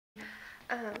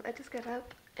I just got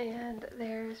up and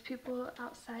there's people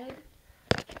outside.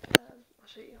 I'll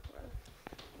show you. Hold on.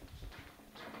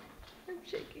 I'm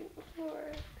shaking the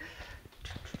floor.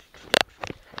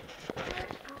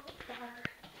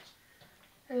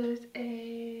 There's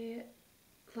a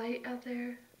light out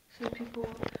there, so people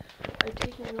are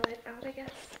taking the light out, I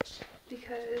guess,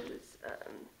 because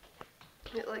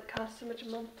it like costs so much a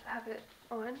month to have it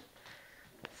on.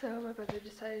 So my brother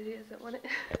decided he doesn't want it.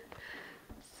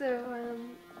 So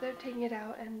they're taking it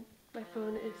out and my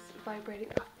phone is vibrating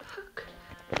off the hook.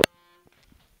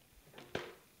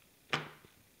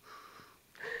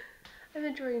 I'm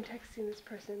enjoying texting this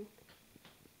person.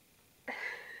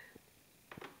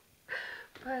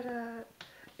 But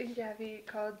and Gabby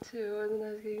called too, and then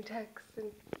I was getting texts,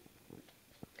 and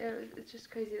it's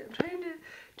just crazy. I'm trying to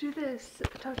do this,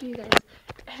 talk to you guys.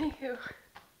 Anywho,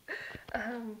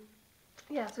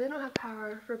 yeah, so I don't have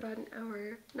power for about an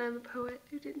hour, and I'm a poet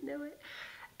who didn't know it,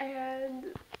 and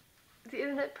the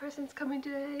internet person's coming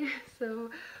today,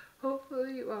 so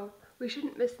hopefully, well, we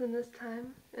shouldn't miss them this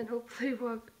time, and hopefully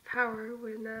we'll have power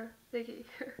when they get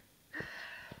here.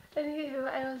 Anywho,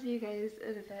 I will see you guys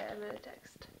in a bit. I'm gonna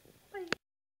text. Bye.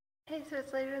 Hey, so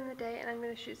it's later in the day, and I'm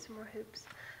gonna shoot some more hoops.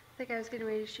 I think I was getting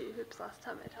ready to shoot hoops last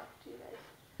time I talked to you guys.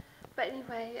 But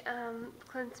anyway,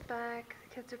 Clint's back,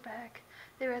 the kids are back.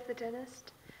 They were at the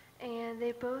dentist, and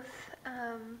they both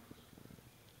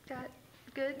got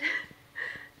good.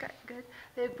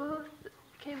 They both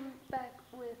came back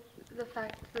with the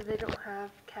fact that they don't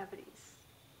have cavities.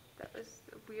 That was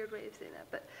a weird way of saying that,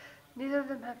 but neither of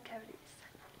them have cavities.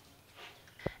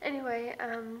 Anyway,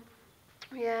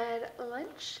 we had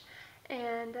lunch,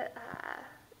 and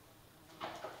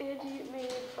Angie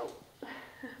made, oh,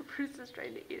 Bruce is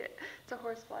trying to eat it. It's a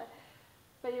horsefly.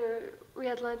 But anyway, we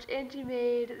had lunch. Angie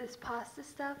made this pasta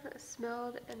stuff that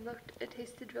smelled and it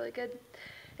tasted really good.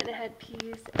 And it had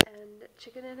peas and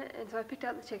chicken in it. And so I picked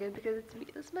out the chicken because it's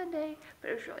Meatless Monday, but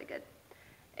it was really good.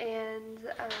 And,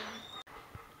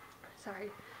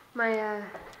 sorry, my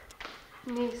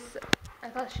niece, I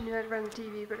thought she knew how to run the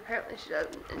TV, but apparently she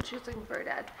doesn't, and she was looking for her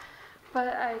dad. But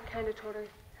I kind of told her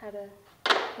how to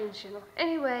change the channel.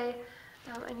 Anyway,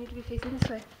 I need to be facing this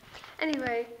way.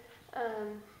 Anyway,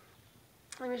 I'm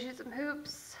gonna shoot some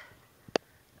hoops.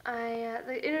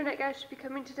 The internet guy should be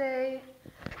coming today.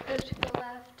 Those people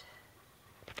left.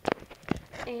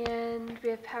 And we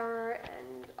have power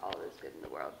and all is good in the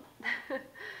world.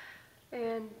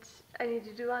 And I need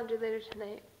to do laundry later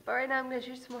tonight. But right now I'm going to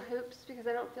shoot some more hoops because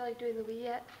I don't feel like doing the Wii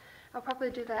yet. I'll probably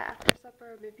do that after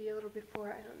supper or maybe a little before.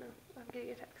 I don't know. I'm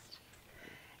getting a text.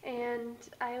 And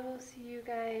I will see you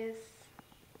guys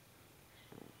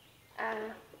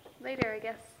later, I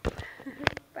guess.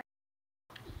 Bye.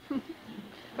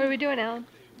 What are we doing, Alan?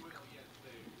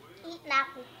 Eating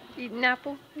apple. Eating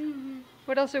apple? Mm-hmm.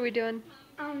 What else are we doing?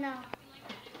 I don't know.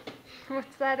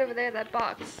 What's that over there, that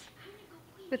box?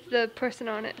 With the person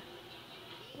on it.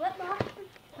 What box?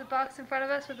 The box in front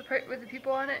of us with the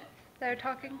people on it that are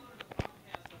talking.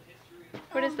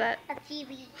 What is that? A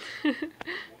TV.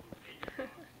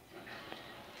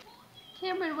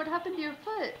 Cameron, what happened to your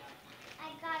foot? I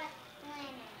got a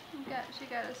splinter. She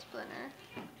got a splinter.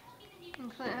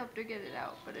 And Clint helped her get it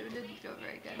out, but it didn't feel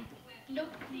very good.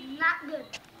 Nope, not good.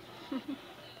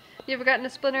 You ever gotten a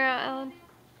splinter out, Alan?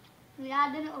 Yeah,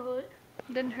 it didn't hurt.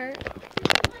 Didn't hurt? Oh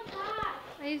my god.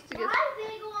 I used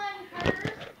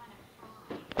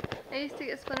to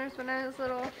get splinters when I was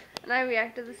little, and I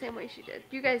reacted the same way she did.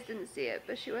 You guys didn't see it,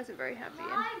 but she wasn't very happy.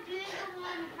 My big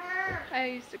one hurt. I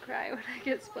used to cry when I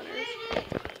get splinters.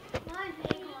 My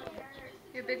big one hurt.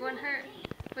 Your big one hurt?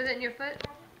 Was it in your foot?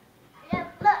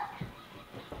 Yeah, look.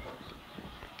 Oh,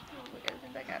 look at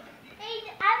it back up.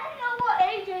 AJ, I don't know what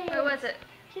AJ is. Where was it?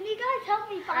 Can you guys help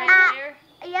me find Right it? here?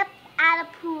 Yep, at a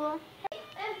pool.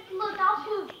 Look, I'll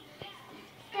poop.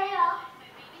 Stay up.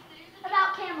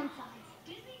 About Cameron size.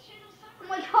 Oh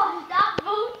my god, not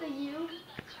both of you.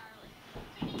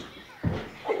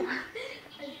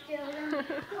 Let's go.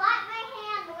 Clap my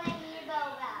hand when you go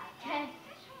back. Okay.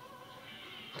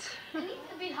 It needs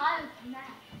to be higher than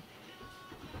that.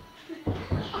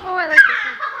 Oh, I like this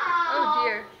one. Oh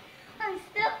dear. I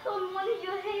stepped on one of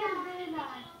your hands, didn't I?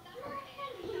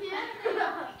 Yeah.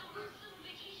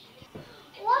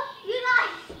 What? You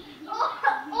guys? Oh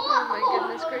my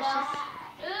goodness gracious.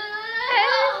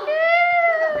 I'm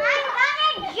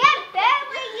gonna get there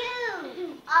with you.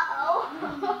 Uh-oh.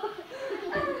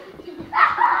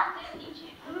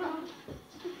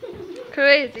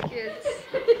 Crazy kids.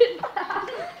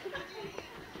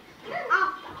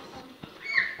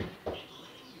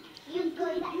 You go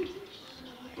back.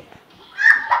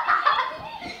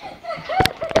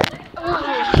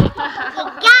 Oh.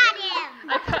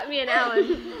 Alan.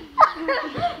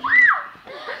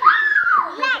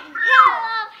 Let go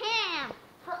of him.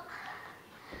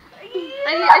 I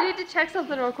need to check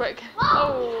something real quick.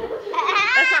 Oh,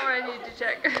 that's not what I need to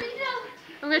check.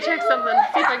 I'm gonna check something.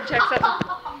 See if I can check something.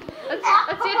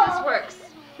 Let's see if this works.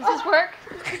 Does this work?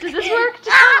 Does this work? Just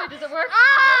tell me, does it work?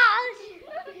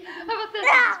 How about this?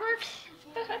 Does this work?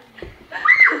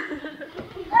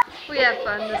 We have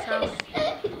fun in this house.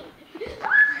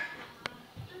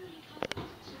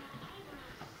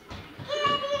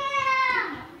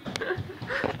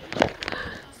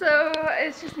 So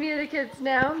it's just me and the kids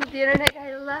now. The internet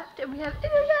guy left and we have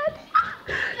internet.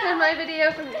 And my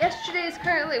video from yesterday is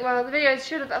currently, well, the video I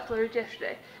should have uploaded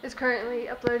yesterday is currently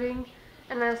uploading,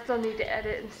 and I still need to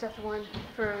edit and stuff the one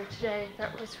for today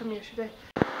that was from yesterday.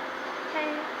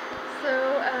 Hey,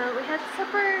 so we had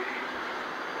supper.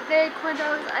 They had corn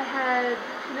dogs. I had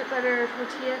peanut butter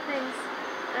tortilla things.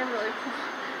 I'm really full.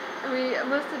 And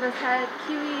most of us had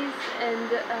kiwis, and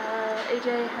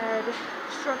AJ had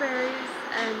strawberries,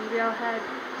 and we all had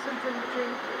something to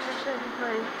drink. Actually, I think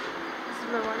mine. This is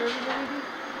my water maybe.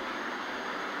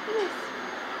 It is.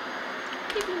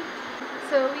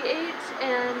 So we ate,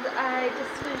 and I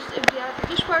just finished emptying out the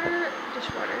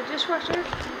dishwasher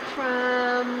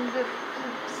from the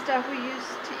stuff we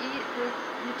used to eat, the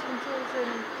utensils,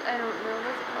 and I don't know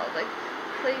what's it called, like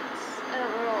plates. I don't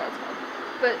know what it's called,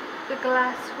 but the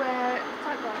glassware. It's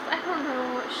not glass. I don't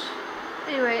know.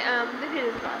 Anyway, they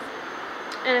needed the glass,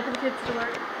 and I put the kids to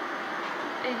work.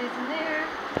 AJ's in there.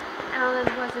 Alan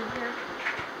wasn't here.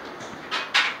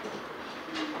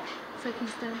 It's like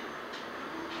he's done.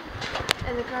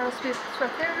 And the girls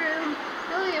swept their room.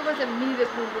 Really, it wasn't me that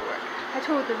put to work. I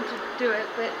told them to do it,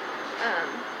 but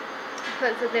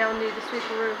said they all needed to sweep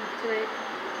the room tonight.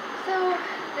 So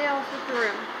they all swept the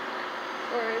room,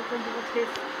 or in some people's case,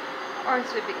 are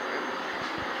sweeping the room.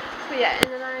 So yeah, and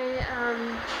then I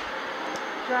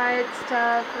dried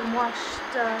stuff and washed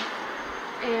stuff,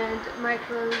 and my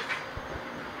clothes.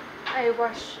 I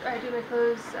do my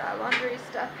clothes, laundry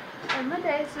stuff on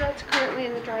Monday, so that's currently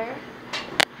in the dryer.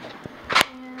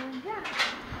 And yeah,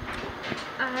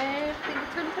 I think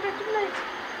it's going to be productive night.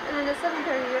 And then at 7:30,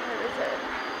 what time is it?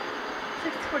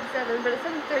 6:47, but at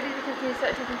 7:30 because we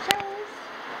start taking showers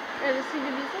and listening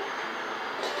to music.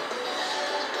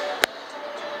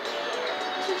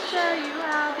 To show you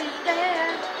I'll be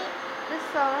there. This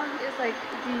song is like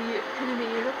the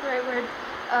epitome, that's the right word,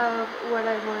 of what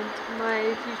I want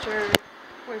my future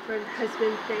boyfriend,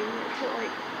 husband thing to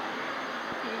like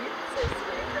be. So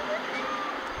sweet.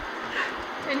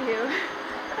 Anywho,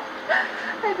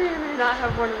 I may or may not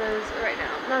have one of those right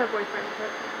now. Not a boyfriend, but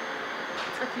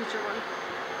a future one.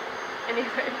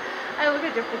 Anyway, I will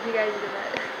get with you guys in a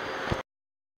bit.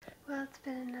 Well, it's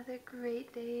been another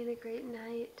great day and a great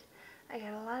night. I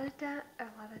got a lot of stuff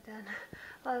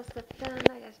done.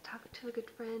 I got to talk to a good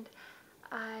friend.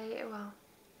 I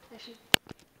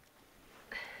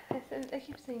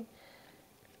keep saying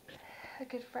a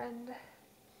good friend,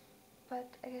 but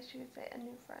I guess you could say a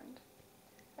new friend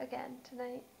again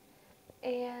tonight.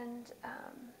 And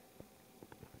I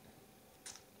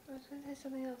was going to say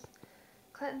something else.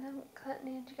 Clinton and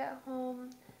Angie got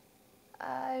home.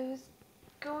 I was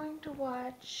going to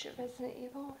watch Resident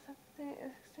Evil. Was that the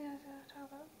thing I was going to talk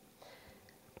about?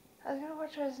 I was going to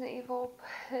watch Resident Evil,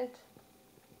 but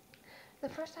the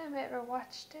first time I ever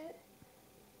watched it,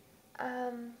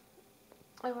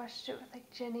 I watched it with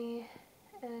like Jenny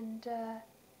and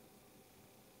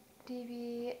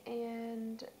DB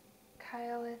and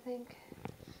Kyle, I think.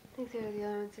 I think they were the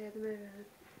other ones there. They might have been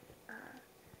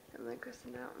Emily and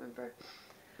Kristen, I don't remember.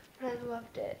 But I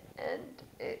loved it, and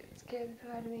it scared the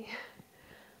hell out of me.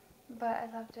 But I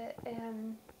loved it,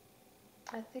 and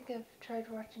I think I've tried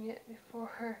watching it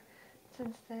before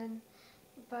since then.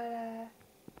 But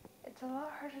it's a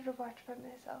lot harder to watch by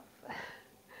myself.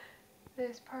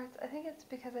 There's parts, I think it's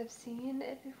because I've seen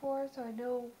it before, so I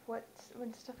know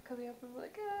when stuff coming up, I'm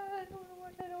like, I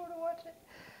don't want to watch it.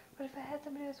 But if I had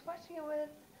somebody I was watching it with,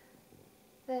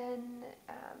 then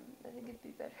I think it'd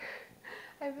be better.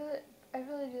 I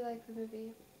really do like the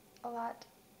movie a lot.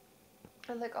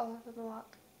 I like all of them a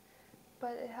lot.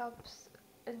 But it helps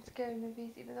in scary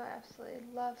movies, even though I absolutely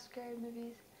love scary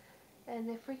movies. And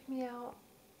they freak me out,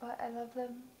 but I love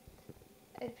them.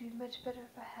 It'd be much better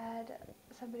if I had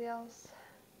somebody else,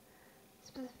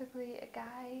 specifically a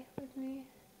guy with me,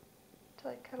 to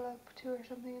like cuddle up to or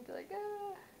something and be like,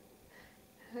 ah.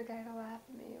 And a guy to laugh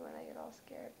at me when I get all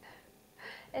scared.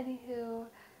 Anywho,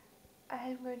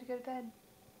 I'm going to go to bed.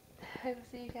 I will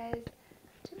see you guys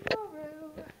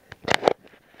tomorrow.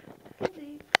 Good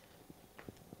night.